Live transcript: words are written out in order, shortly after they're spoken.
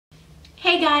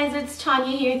Hey guys, it's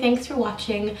Tanya here. Thanks for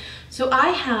watching. So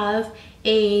I have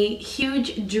a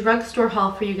huge drugstore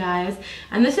haul for you guys,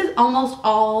 and this is almost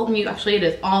all new. Actually, it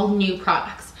is all new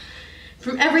products.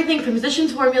 From everything from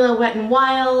Physicians Formula, Wet n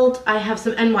Wild, I have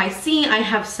some NYC, I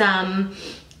have some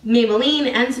Maybelline,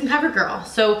 and some CoverGirl.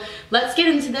 So let's get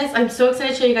into this. I'm so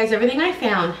excited to show you guys everything I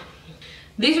found.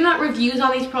 These are not reviews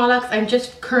on these products. I'm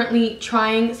just currently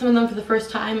trying some of them for the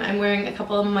first time. I'm wearing a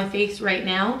couple of them on my face right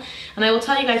now, and I will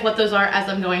tell you guys what those are as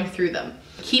I'm going through them.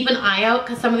 Keep an eye out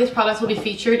because some of these products will be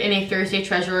featured in a Thursday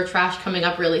Treasure or Trash coming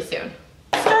up really soon.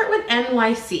 Let's start with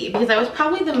NYC because I was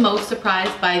probably the most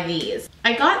surprised by these.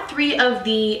 I got 3 of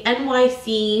the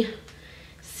NYC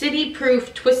City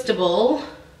Proof Twistable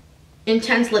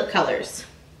Intense Lip Colors.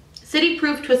 City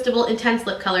Proof Twistable Intense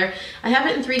Lip Color. I have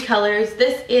it in 3 colors.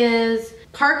 This is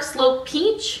Park Slope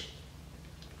Peach,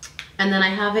 and then I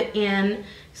have it in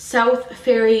South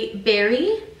Ferry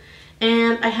Berry,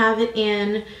 and I have it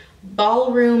in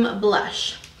Ballroom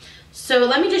Blush. So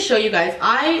let me just show you guys.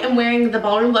 I am wearing the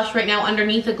Ballroom Blush right now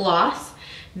underneath a gloss.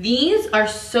 These are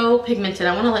so pigmented.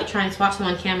 I want to like try and swatch them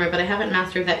on camera, but I haven't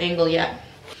mastered that angle yet.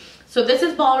 So this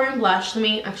is Ballroom Blush. Let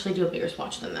me actually do a bigger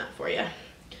swatch than that for you.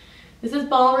 This is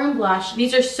Ballroom Blush.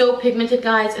 These are so pigmented,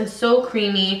 guys, and so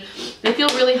creamy. They feel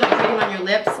really hydrating on your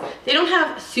lips. They don't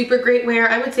have super great wear.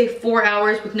 I would say 4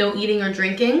 hours with no eating or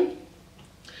drinking.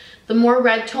 The more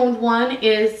red toned one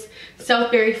is South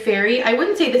Berry Fairy. I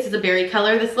wouldn't say this is a berry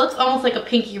color. This looks almost like a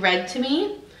pinky red to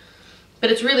me,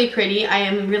 but it's really pretty. I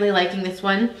am really liking this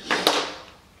one.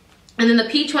 And then the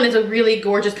peach one is a really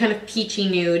gorgeous kind of peachy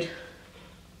nude.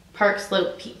 Park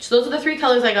Slope Peach. Those are the 3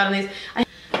 colors I got on these.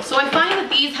 So I find that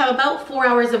these have about 4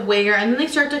 hours of wear, and then they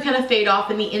start to kind of fade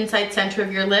off in the inside center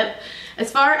of your lip.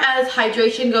 As far as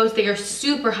hydration goes, they are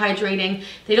super hydrating.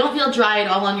 They don't feel dry at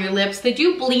all on your lips. They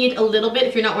do bleed a little bit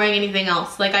if you're not wearing anything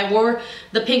else. Like I wore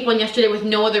the pink one yesterday with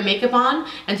no other makeup on,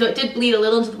 and so it did bleed a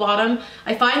little into the bottom.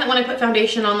 I find that when I put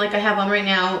foundation on like I have on right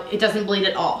now, it doesn't bleed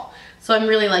at all. So I'm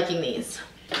really liking these.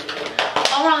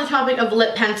 While we're on the topic of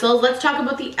lip pencils, let's talk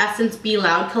about the Essence Be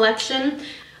Loud collection.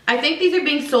 I think these are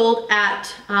being sold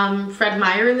at Fred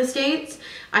Meyer in the States.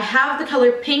 I have the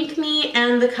color Pink Me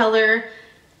and the color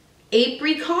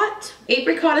Apricot.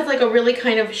 Apricot is like a really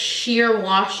kind of sheer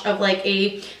wash of like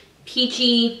a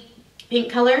peachy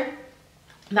pink color.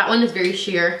 That one is very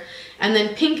sheer. And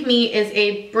then Pink Me is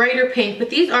a brighter pink, but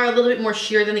these are a little bit more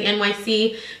sheer than the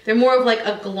NYC. They're more of like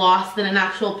a gloss than an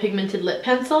actual pigmented lip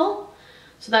pencil.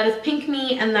 So that is Pink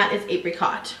Me and that is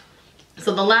Apricot.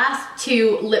 So the last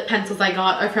 2 lip pencils I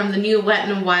got are from the new Wet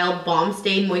n Wild Balm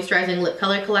Stain Moisturizing Lip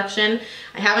Color Collection.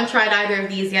 I haven't tried either of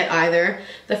these yet either.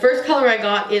 The first color I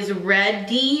got is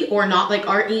Reddy or Not, like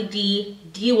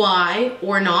R-E-D-D-Y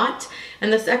or Not.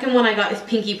 And the second one I got is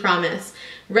Pinky Promise.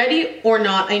 Ready or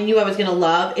Not, I knew I was gonna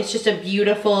love. It's just a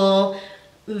beautiful,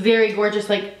 very gorgeous,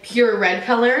 like pure red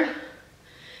color.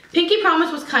 Pinky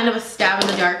Promise was kind of a stab in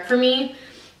the dark for me.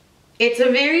 It's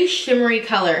a very shimmery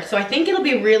color, so I think it'll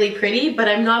be really pretty, but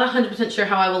I'm not 100% sure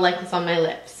how I will like this on my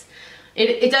lips.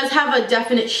 It does have a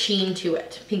definite sheen to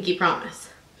it, Pinky Promise.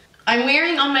 I'm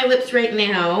wearing on my lips right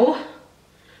now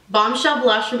Bombshell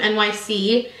Blush from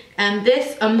NYC and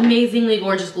this amazingly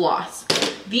gorgeous gloss.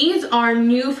 These are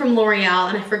new from L'Oreal,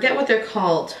 and I forget what they're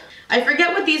called. I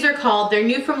forget what these are called. They're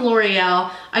new from L'Oreal.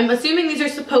 I'm assuming these are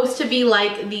supposed to be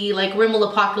like the Rimmel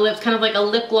Apocalypse, kind of like a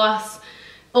lip gloss,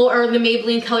 or the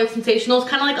Maybelline Color Sensationals,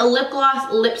 kind of like a lip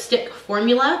gloss lipstick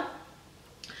formula.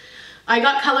 I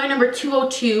got color number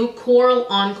 202, Coral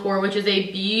Encore, which is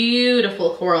a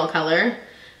beautiful coral color.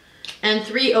 And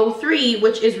 303,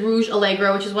 which is Rouge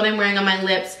Allegro, which is what I'm wearing on my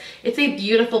lips. It's a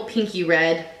beautiful pinky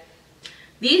red.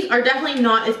 These are definitely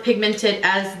not as pigmented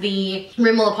as the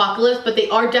Rimmel Apocalypse, but they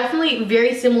are definitely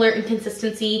very similar in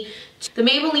consistency. The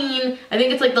Maybelline, I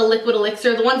think it's like the Liquid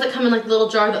Elixir, the ones that come in like the little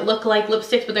jar that look like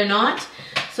lipsticks, but they're not.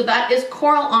 So that is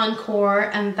Coral Encore,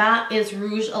 and that is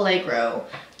Rouge Allegro.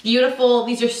 Beautiful.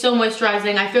 These are so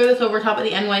moisturizing. I throw this over top of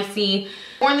the NYC.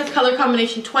 Worn this color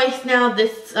combination twice now,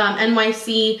 this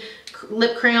NYC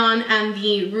lip crayon and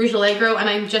the Rouge Allegro, and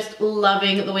I'm just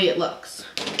loving the way it looks.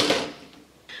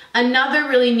 Another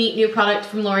really neat new product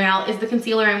from L'Oreal is the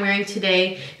concealer I'm wearing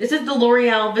today. This is the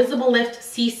L'Oreal Visible Lift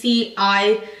CC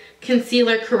Eye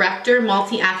Concealer Corrector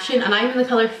Multi-Action, and I'm in the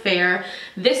color Fair.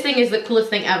 This thing is the coolest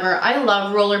thing ever. I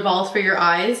love roller balls for your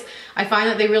eyes. I find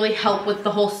that they really help with the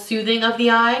whole soothing of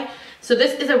the eye. So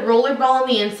this is a roller ball on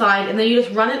the inside, and then you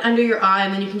just run it under your eye,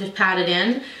 and then you can just pat it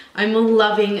in. I'm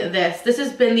loving this. This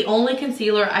has been the only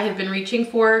concealer I have been reaching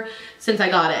for since I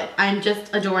got it. I'm just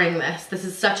adoring this. This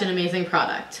is such an amazing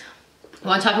product. I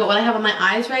want to talk about what I have on my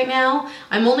eyes right now.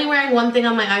 I'm only wearing one thing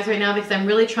on my eyes right now because I'm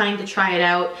really trying to try it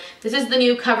out. This is the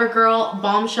new CoverGirl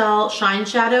Bombshell Shine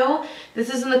Shadow.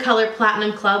 This is in the color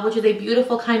Platinum Club, which is a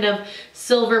beautiful kind of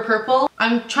silver purple.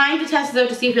 I'm trying to test this out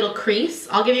to see if it'll crease.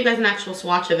 I'll give you guys an actual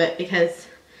swatch of it because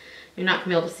you're not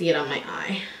gonna be able to see it on my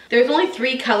eye. There's only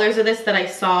 3 colors of this that I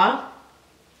saw.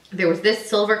 There was this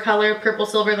silver color, purple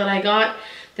silver that I got.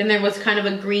 Then there was kind of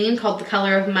a green called the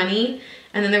color of money.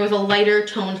 And then there was a lighter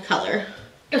toned color.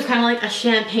 It was kind of like a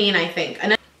champagne, I think.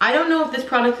 And I don't know if this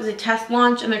product is a test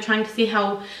launch and they're trying to see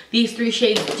how these 3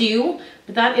 shades do,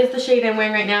 but that is the shade I'm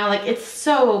wearing right now. Like, it's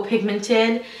so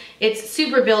pigmented. It's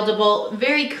super buildable,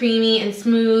 very creamy and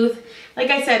smooth. Like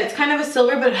I said, it's kind of a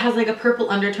silver, but it has like a purple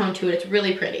undertone to it. It's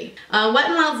really pretty. Wet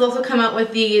n Wild's also come out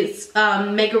with these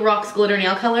Mega Rocks glitter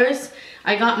nail colors.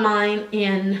 I got mine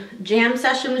in Jam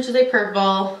Session, which is a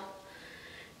purple,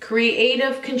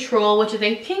 Creative Control, which is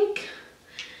a pink,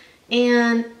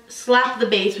 and Slap the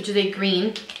Base, which is a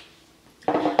green.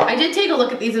 I did take a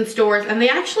look at these in stores and they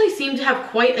actually seem to have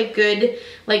quite a good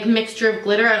like mixture of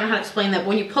glitter. I don't know how to explain that, but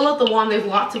when you pull out the wand, there's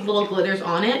lots of little glitters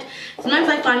on it. Sometimes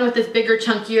I find with this bigger,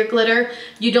 chunkier glitter,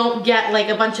 you don't get like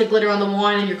a bunch of glitter on the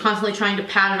wand and you're constantly trying to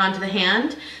pat it onto the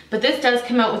hand. But this does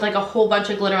come out with like a whole bunch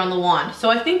of glitter on the wand. So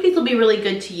I think these will be really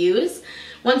good to use.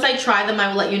 Once I try them, I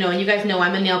will let you know. And you guys know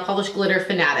I'm a nail polish glitter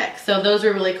fanatic. So those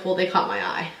are really cool. They caught my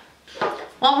eye.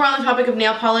 While we're on the topic of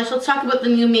nail polish, let's talk about the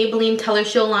new Maybelline Color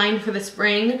Show line for the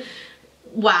spring.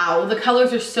 Wow, the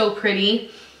colors are so pretty.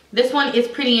 This one is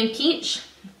Pretty in Peach,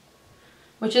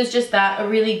 which is just that, a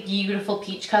really beautiful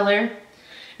peach color.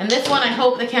 And this one, I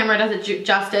hope the camera does it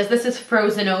justice. This is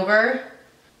Frozen Over.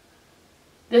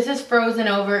 This is Frozen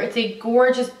Over. It's a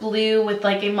gorgeous blue with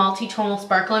like a multi-tonal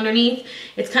sparkle underneath.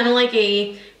 It's kind of like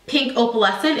a pink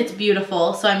opalescent. It's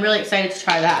beautiful, so I'm really excited to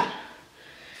try that.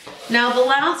 Now the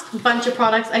last bunch of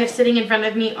products I have sitting in front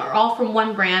of me are all from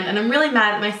one brand, and I'm really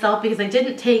mad at myself because I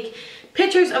didn't take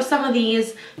pictures of some of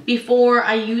these before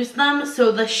I used them,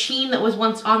 so the sheen that was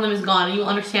once on them is gone, and you'll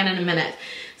understand in a minute.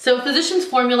 So Physicians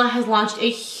Formula has launched a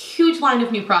huge line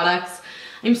of new products.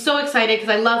 I'm so excited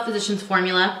because I love Physicians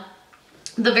Formula.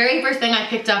 The very first thing I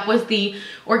picked up was the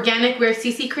Organic Wear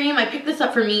CC Cream. I picked this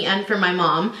up for me and for my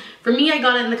mom. For me, I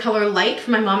got it in the color light.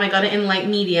 For my mom, I got it in light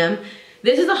medium.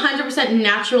 This is 100%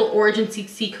 natural origin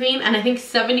CC cream, and I think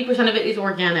 70% of it is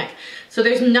organic. So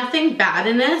there's nothing bad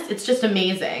in this. It's just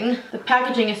amazing. The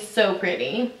packaging is so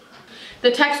pretty. The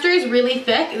texture is really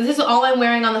thick. This is all I'm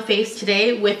wearing on the face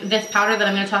today with this powder that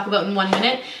I'm going to talk about in 1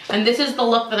 minute. And this is the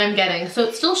look that I'm getting. So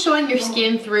it's still showing your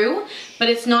skin through, but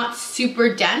it's not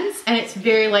super dense, and it's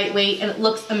very lightweight, and it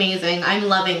looks amazing. I'm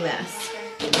loving this.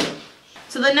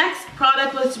 So the next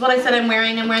product was what I said I'm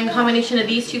wearing. I'm wearing a combination of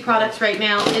these 2 products right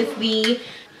now. Is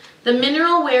the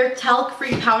Mineral Wear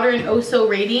Talc-Free Powder in Oh So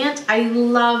Radiant. I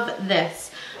love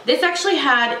this. This actually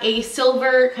had a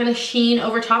silver kind of sheen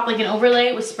over top, like an overlay.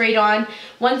 It was sprayed on.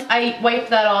 Once I wiped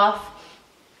that off,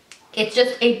 it's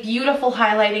just a beautiful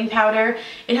highlighting powder.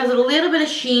 It has a little bit of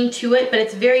sheen to it, but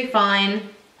it's very fine.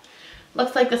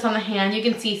 Looks like this on the hand. You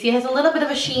can see it has a little bit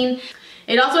of a sheen.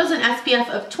 It also has an SPF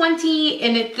of 20,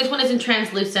 and this one isn't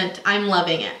translucent. I'm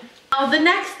loving it. Now, the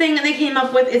next thing that they came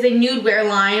up with is a nude wear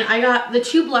line. I got the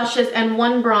 2 blushes and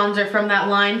 1 bronzer from that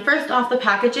line. First off, the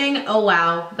packaging, oh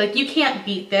wow. Like, you can't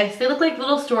beat this. They look like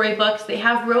little storybooks. They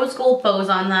have rose gold bows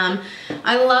on them.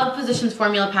 I love Physicians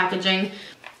Formula packaging.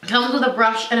 Comes with a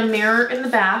brush and a mirror in the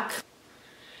back.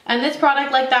 And this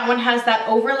product, like that one, has that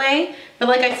overlay. But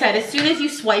like I said, as soon as you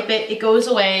swipe it, it goes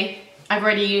away. I've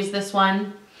already used this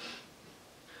one.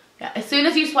 Yeah, as soon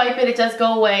as you swipe it, it does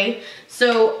go away.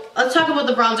 So let's talk about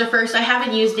the bronzer first. I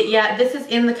haven't used it yet. This is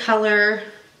in the color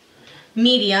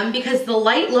medium because the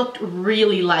light looked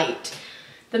really light.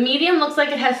 The medium looks like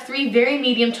it has 3 very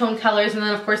medium tone colors, and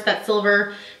then of course that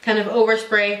silver kind of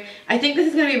overspray. I think this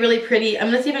is gonna be really pretty.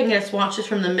 I'm gonna see if I can get a swatch just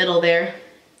from the middle there.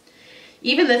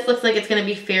 Even this looks like it's gonna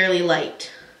be fairly light.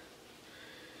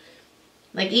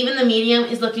 Like, even the medium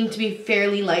is looking to be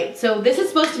fairly light. So this is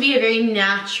supposed to be a very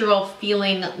natural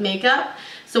feeling makeup.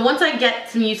 So once I get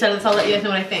some use out of this, I'll let you guys know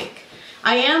what I think.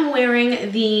 I am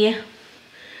wearing the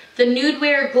Nude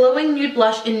Wear Glowing Nude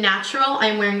Blush in Natural.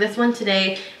 I'm wearing this one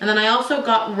today. And then I also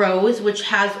got Rose, which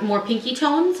has more pinky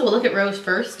tones. So we'll look at Rose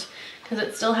first, because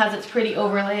it still has its pretty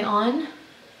overlay on.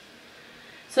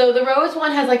 So the Rose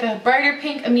one has like a brighter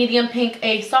pink, a medium pink,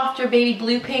 a softer baby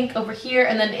blue pink over here,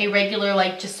 and then a regular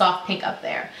like just soft pink up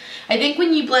there. I think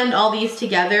when you blend all these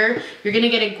together, you're gonna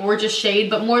get a gorgeous shade,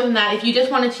 but more than that, if you just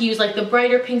wanted to use like the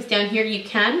brighter pinks down here, you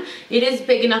can. It is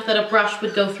big enough that a brush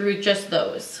would go through just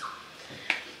those.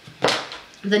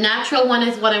 The natural one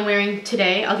is what I'm wearing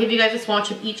today. I'll give you guys a swatch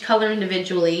of each color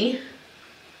individually.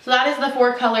 So that is the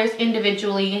 4 colors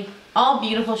individually, all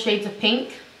beautiful shades of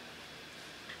pink.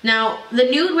 Now, the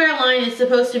Nude Wear line is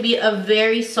supposed to be a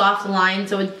very soft line,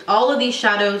 so all of these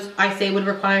shadows, I say, would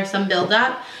require some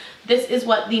build-up. This is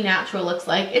what the natural looks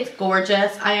like. It's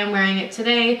gorgeous. I am wearing it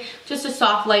today. Just a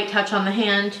soft, light touch on the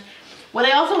hand. What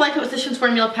I also like about Physicians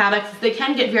Formula paddocks is they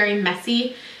can get very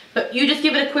messy, but you just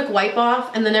give it a quick wipe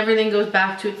off and then everything goes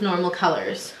back to its normal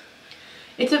colors.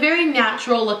 It's a very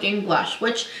natural looking blush,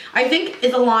 which I think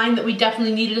is a line that we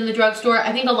definitely needed in the drugstore.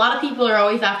 I think a lot of people are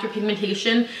always after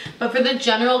pigmentation, but for the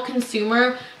general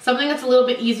consumer, something that's a little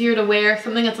bit easier to wear,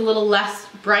 something that's a little less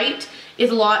bright, is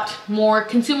a lot more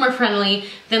consumer friendly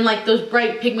than like those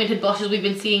bright pigmented blushes we've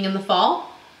been seeing in the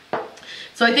fall.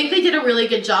 So I think they did a really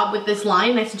good job with this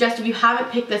line. I suggest if you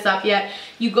haven't picked this up yet,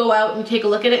 you go out and take a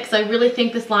look at it, because I really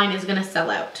think this line is gonna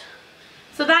sell out.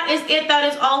 So that is it.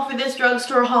 That is all for this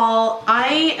drugstore haul.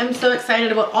 I am so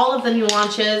excited about all of the new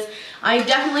launches. I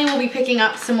definitely will be picking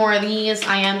up some more of these.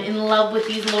 I am in love with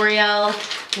these L'Oreal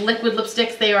liquid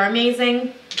lipsticks. They are amazing.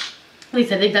 At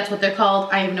least I think that's what they're called.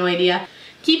 I have no idea.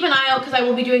 Keep an eye out because I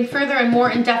will be doing further and more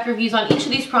in-depth reviews on each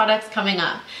of these products coming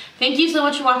up. Thank you so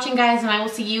much for watching, guys, and I will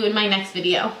see you in my next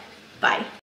video. Bye.